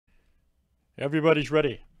Everybody's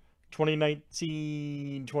ready.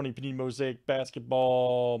 2019-20 Panini Mosaic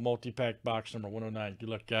Basketball Multi-Pack Box number 109. Good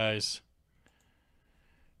luck, guys.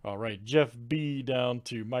 All right, Jeff B down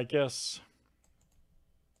to Mike S.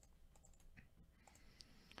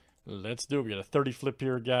 Let's do it. We got a 30 flip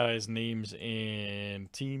here, guys. Names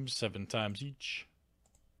and teams, 7 times each.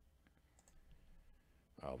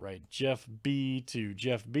 All right, Jeff B to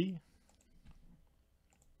Jeff B.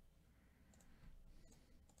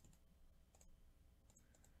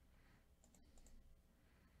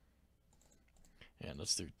 And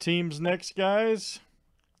let's do teams next, guys.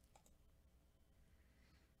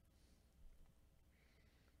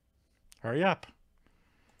 Hurry up.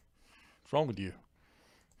 What's wrong with you?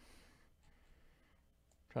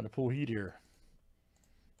 Trying to pull heat here.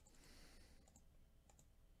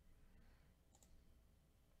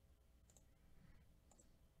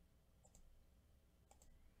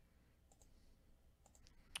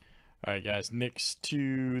 All right, guys. Knicks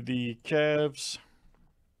to the Cavs.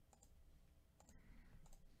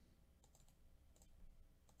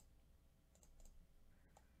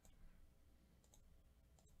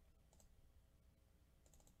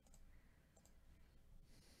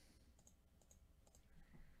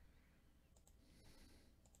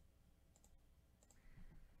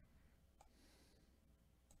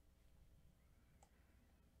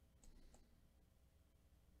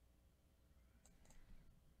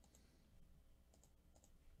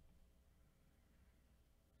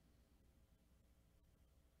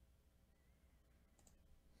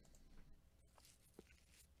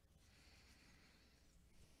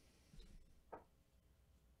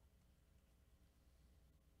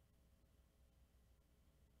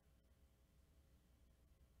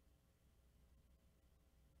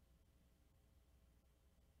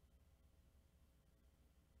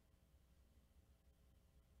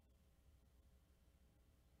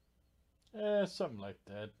 Something like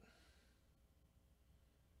that.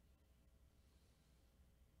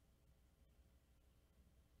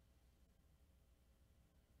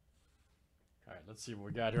 All right, let's see what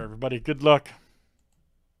we got here, everybody. Good luck.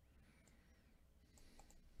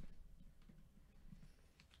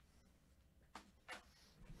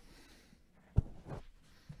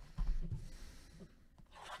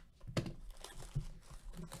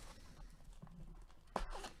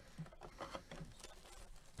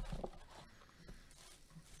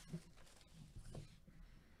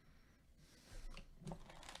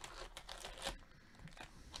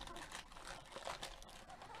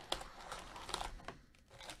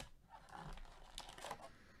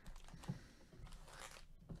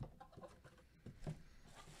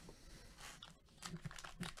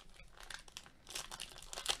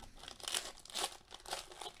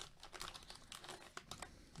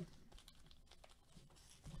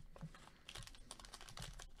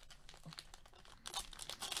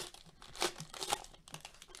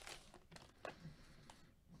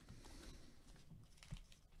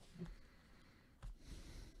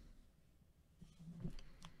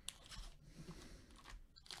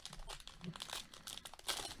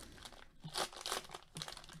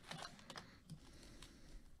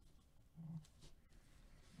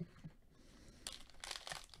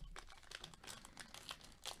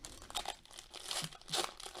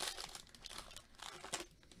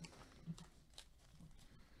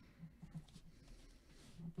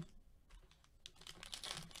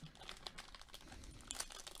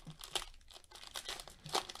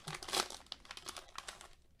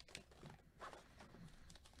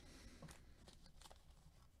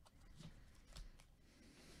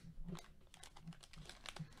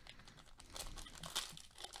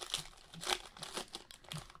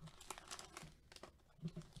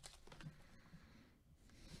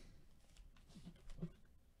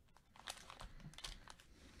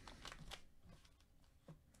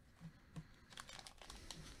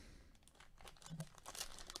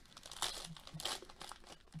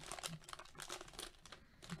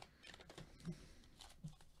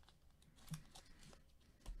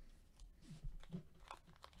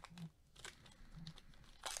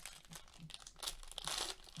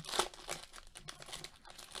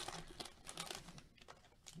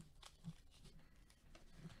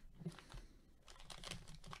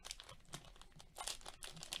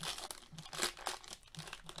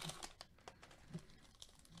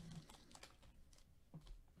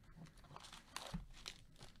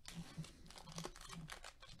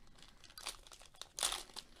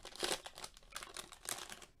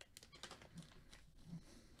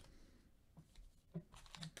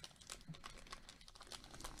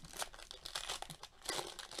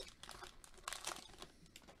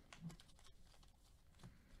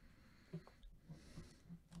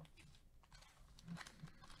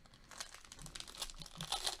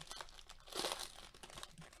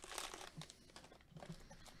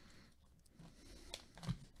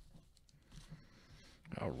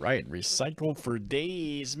 right, recycle for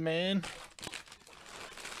days, man.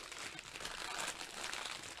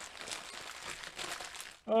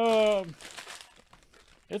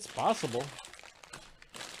 It's possible.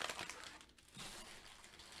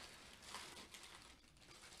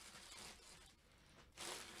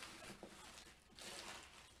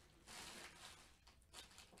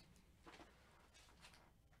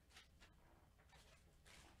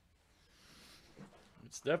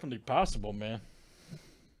 It's definitely possible, man.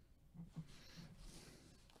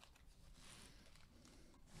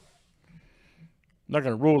 Not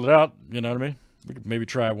gonna rule it out, you know what I mean? We could maybe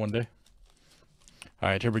try it one day. All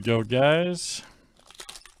right, here we go, guys.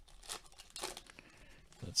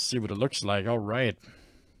 Let's see what it looks like. All right.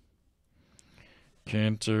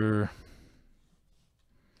 Cantor.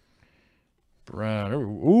 Brown.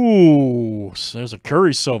 Ooh, there's a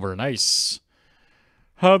Curry silver. Nice.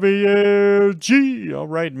 Javier G. All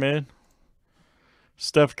right, man.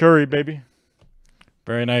 Steph Curry, baby.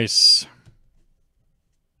 Very nice.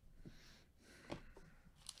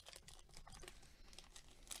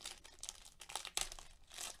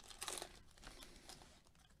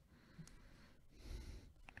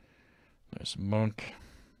 Nice Monk.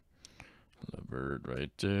 The bird right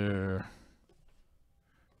there.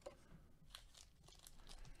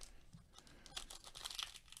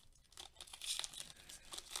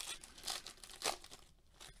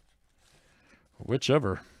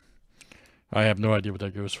 Whichever. I have no idea what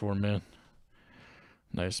that goes for, man.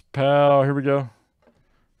 Nice pal. Here we go.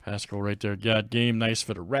 Pascal right there. Got game. Nice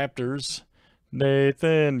for the Raptors.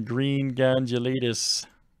 Nathan. Green Gangelitis.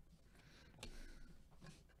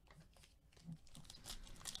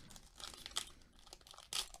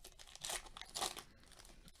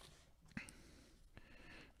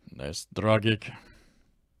 Nice Dragic. There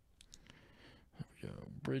we go.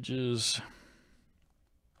 Bridges.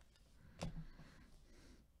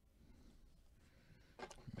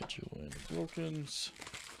 Mitchell and Wilkins.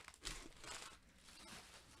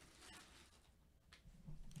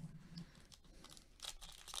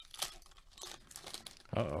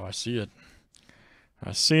 Uh-oh, I see it.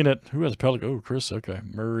 I seen it. Who has a Pelican? Oh, Chris. Okay.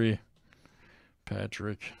 Murray.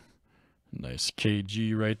 Patrick. Nice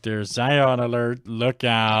KG right there. Zion alert. Look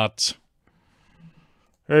out.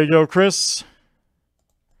 There you go, Chris.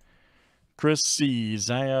 Chris C.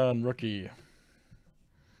 Zion rookie.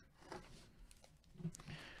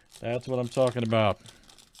 That's what I'm talking about.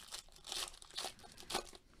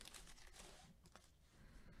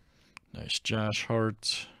 Nice Josh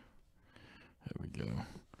Hart. There we go.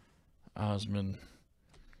 Osman.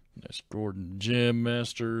 Nice Gordon Jim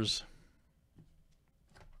Masters.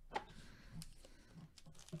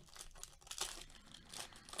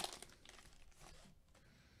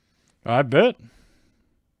 I bet.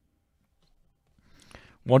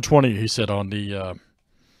 120, he said on the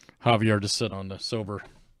Javier just said on the silver.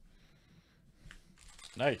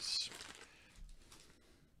 Nice.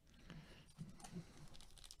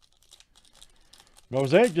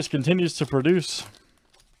 Mosaic just continues to produce.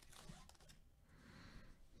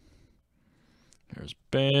 There's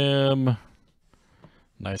Bam.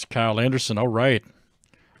 Nice Kyle Anderson. All right.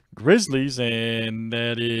 Grizzlies, and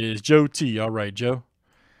that is Joe T. All right, Joe.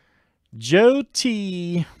 Joe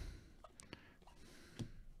T.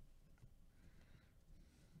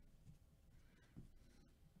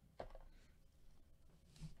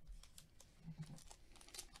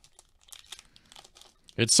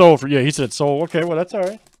 It's sold for, yeah, he said sold. Okay, well, that's all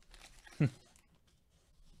right.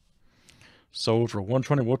 Sold for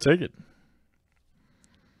 120. We'll take it.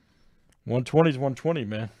 120 is 120,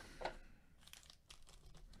 man.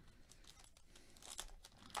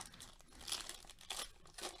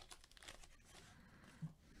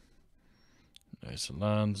 Nice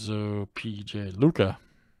Alonzo, PJ, Luca.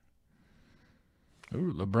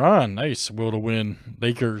 Ooh, LeBron. Nice. Will to win.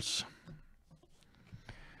 Lakers.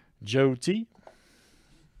 Joe T.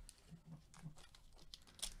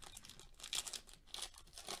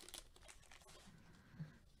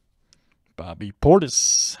 Bobby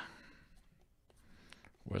Portis.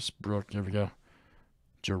 Westbrook. There we go.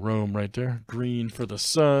 Jerome right there. Green for the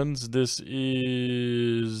Suns. This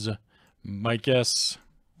is Mike S.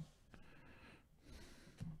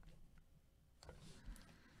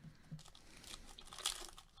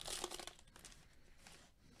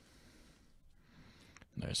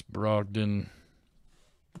 Nice Brogdon.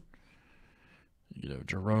 You know,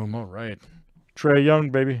 Jerome. All right. Trae Young,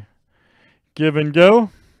 baby. Give and go.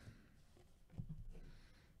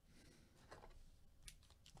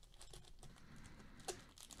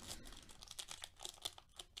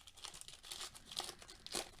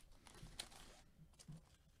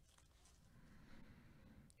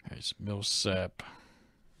 Nice Millsap.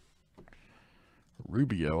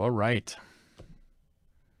 Rubio, all right.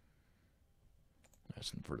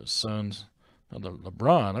 That's for the Suns. Oh, the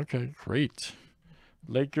LeBron, okay, great.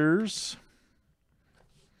 Lakers.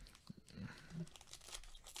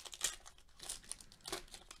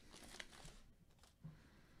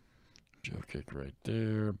 Joe kick right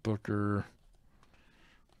there. Booker.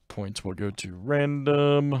 Points will go to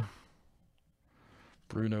random.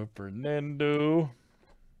 Bruno Fernando.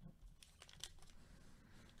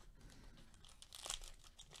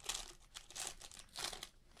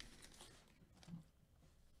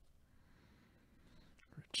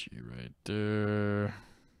 Richie right there.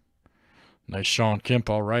 Nice Sean Kemp,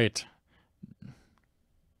 all right.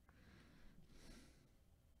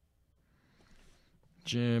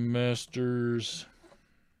 Jam Masters.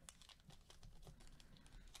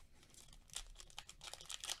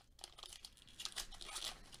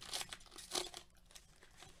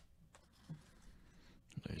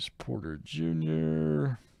 Nice Porter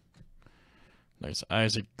Jr. Nice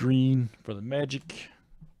Isaac Green for the Magic.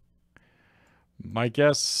 Mike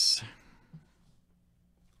S.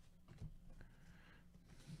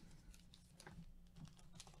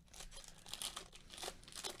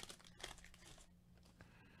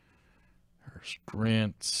 Here's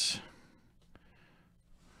Grant.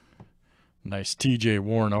 Nice TJ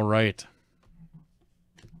Warren, all right.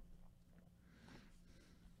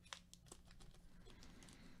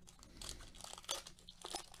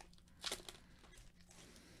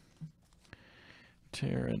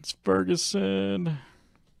 Terrence Ferguson.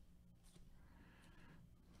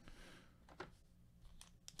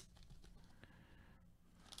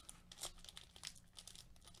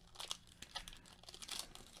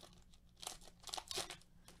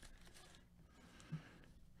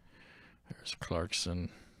 There's Clarkson.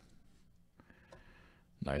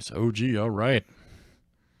 Nice OG, all right.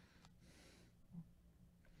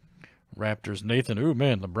 Raptors Nathan. Ooh,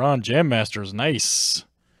 man, LeBron Jam Masters, nice.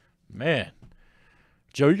 Man.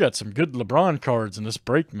 Joe, you got some good LeBron cards in this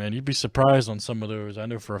break, man. You'd be surprised on some of those, I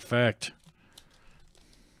know for a fact.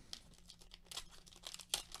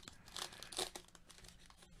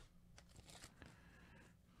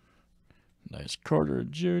 Nice Carter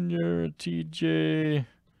Jr., TJ.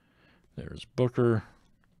 There's Booker.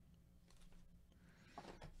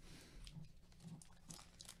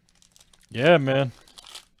 Yeah, man.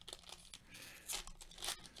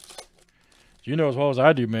 You know as well as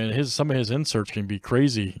I do, man. Some of his inserts can be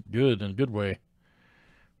crazy good in a good way.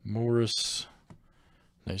 Morris.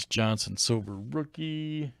 Nice Johnson Silver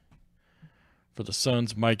rookie. For the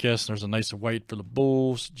Suns, Mike S. There's a nice white for the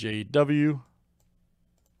Bulls. JW.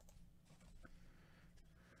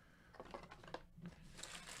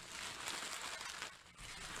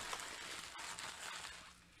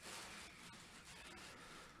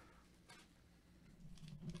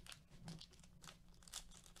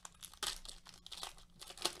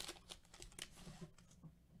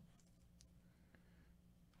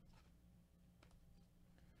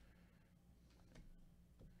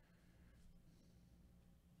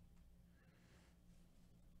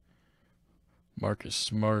 Marcus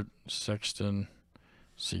Smart, Sexton,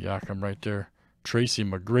 Siakam right there. Tracy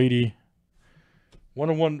McGrady.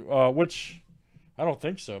 101, which I don't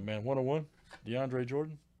think so, man. 101, DeAndre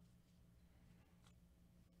Jordan.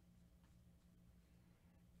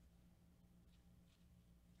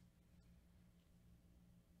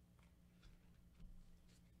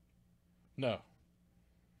 No.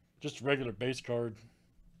 Just a regular base card.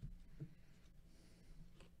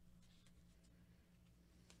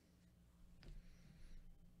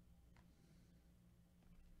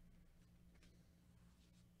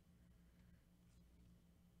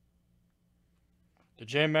 The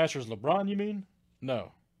Jam Masters LeBron, you mean?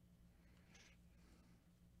 No.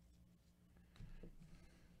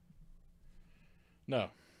 No.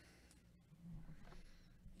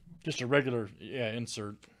 Just a regular, yeah,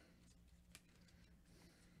 insert.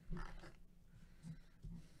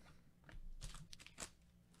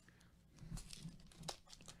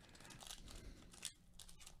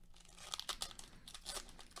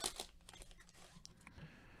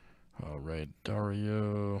 All right,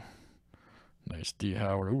 Dario. Nice D.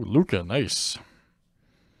 Howard. Ooh, Luka, nice.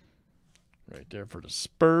 Right there for the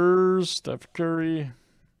Spurs. Steph Curry.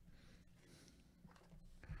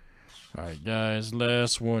 All right, guys.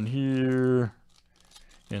 Last one here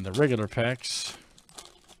in the regular packs.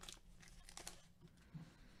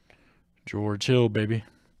 George Hill, baby.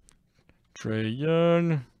 Trey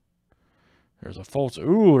Young. There's a false.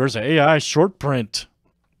 Ooh, there's an AI short print.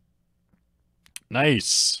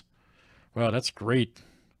 Nice. Wow, that's great.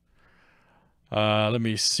 Let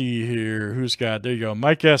me see here. Who's got? There you go.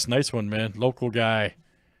 Mike S. Nice one, man. Local guy.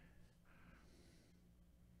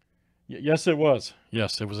 Yes, it was.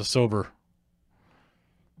 Yes, it was a silver.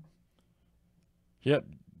 Yep.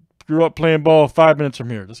 Grew up playing ball 5 minutes from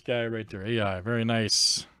here. This guy right there. AI. Very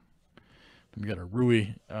nice. We got a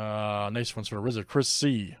Rui. Nice ones for RZA. Chris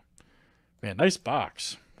C. Man, nice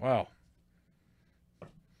box. Wow.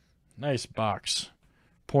 Nice box.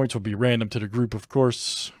 Points will be random to the group, of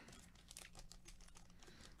course.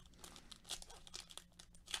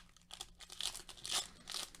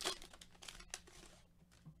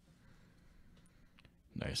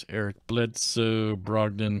 Nice. Eric Bledsoe,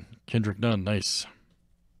 Brogdon, Kendrick Nunn. Nice.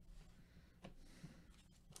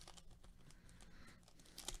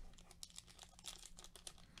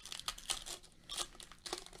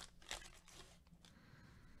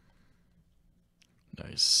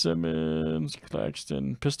 Nice. Simmons,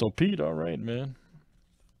 Claxton, Pistol Pete. All right, man.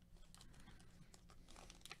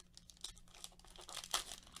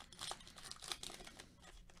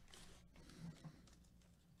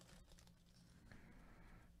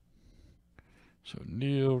 So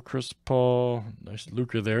Neil, Chris Paul, nice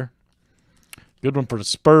Luka there. Good one for the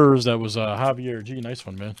Spurs. That was Javier G. Nice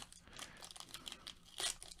one, man.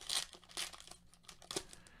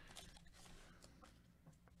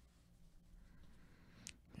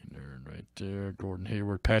 Nerd right there. Gordon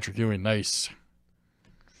Hayward, Patrick Ewing. Nice.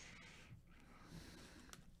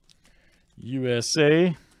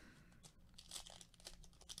 USA.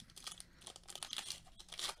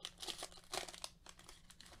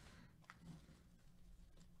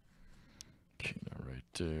 Right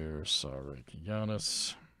there. Sorry,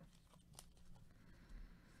 Giannis.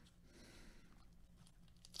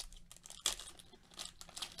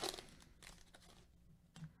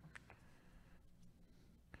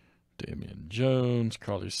 Damian Jones,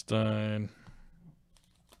 Carly Stein.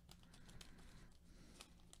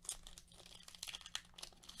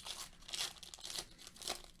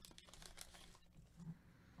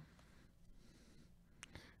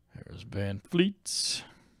 There's Van Fleet.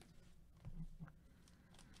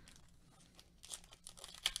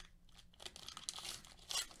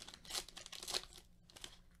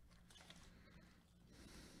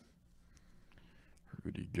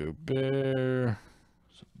 Rudy Gobert.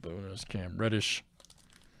 Bonus Cam Reddish.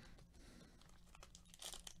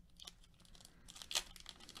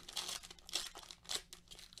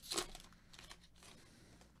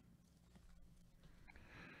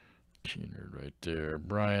 Keener right there.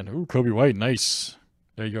 Brian. Ooh, Kobe White. Nice.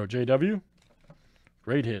 There you go, JW.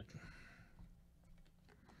 Great hit.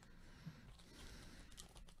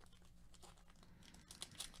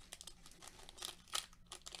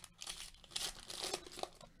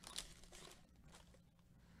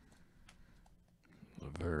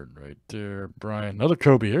 Laverne right there. Brian. Another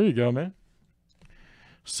Kobe. There you go, man.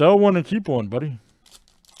 Sell one and keep one, buddy.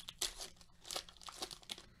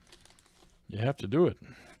 You have to do it.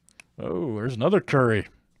 Oh, there's another Curry.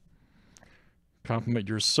 Compliment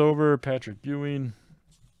your silver, Patrick Ewing.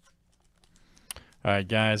 All right,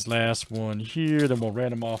 guys, last one here. Then we'll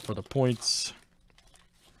random off for the points.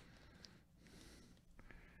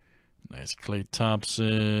 Nice Klay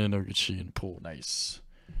Thompson, Ogechi, and Poole. Nice.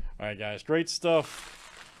 All right, guys, great stuff.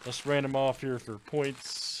 Let's random off here for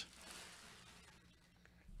points.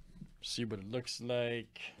 See what it looks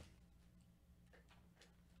like.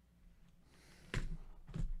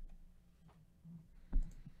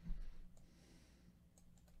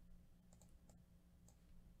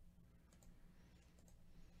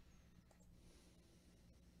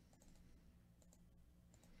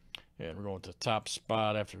 And we're going to top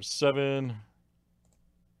spot after 7.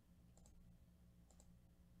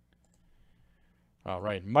 All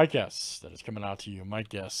right, Mike S. That is coming out to you,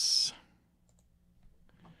 Mike S.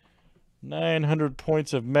 900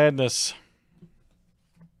 points of madness.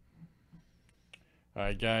 All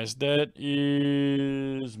right, guys, that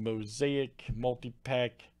is Mosaic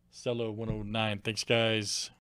Multi-Pack Cello 109. Thanks, guys.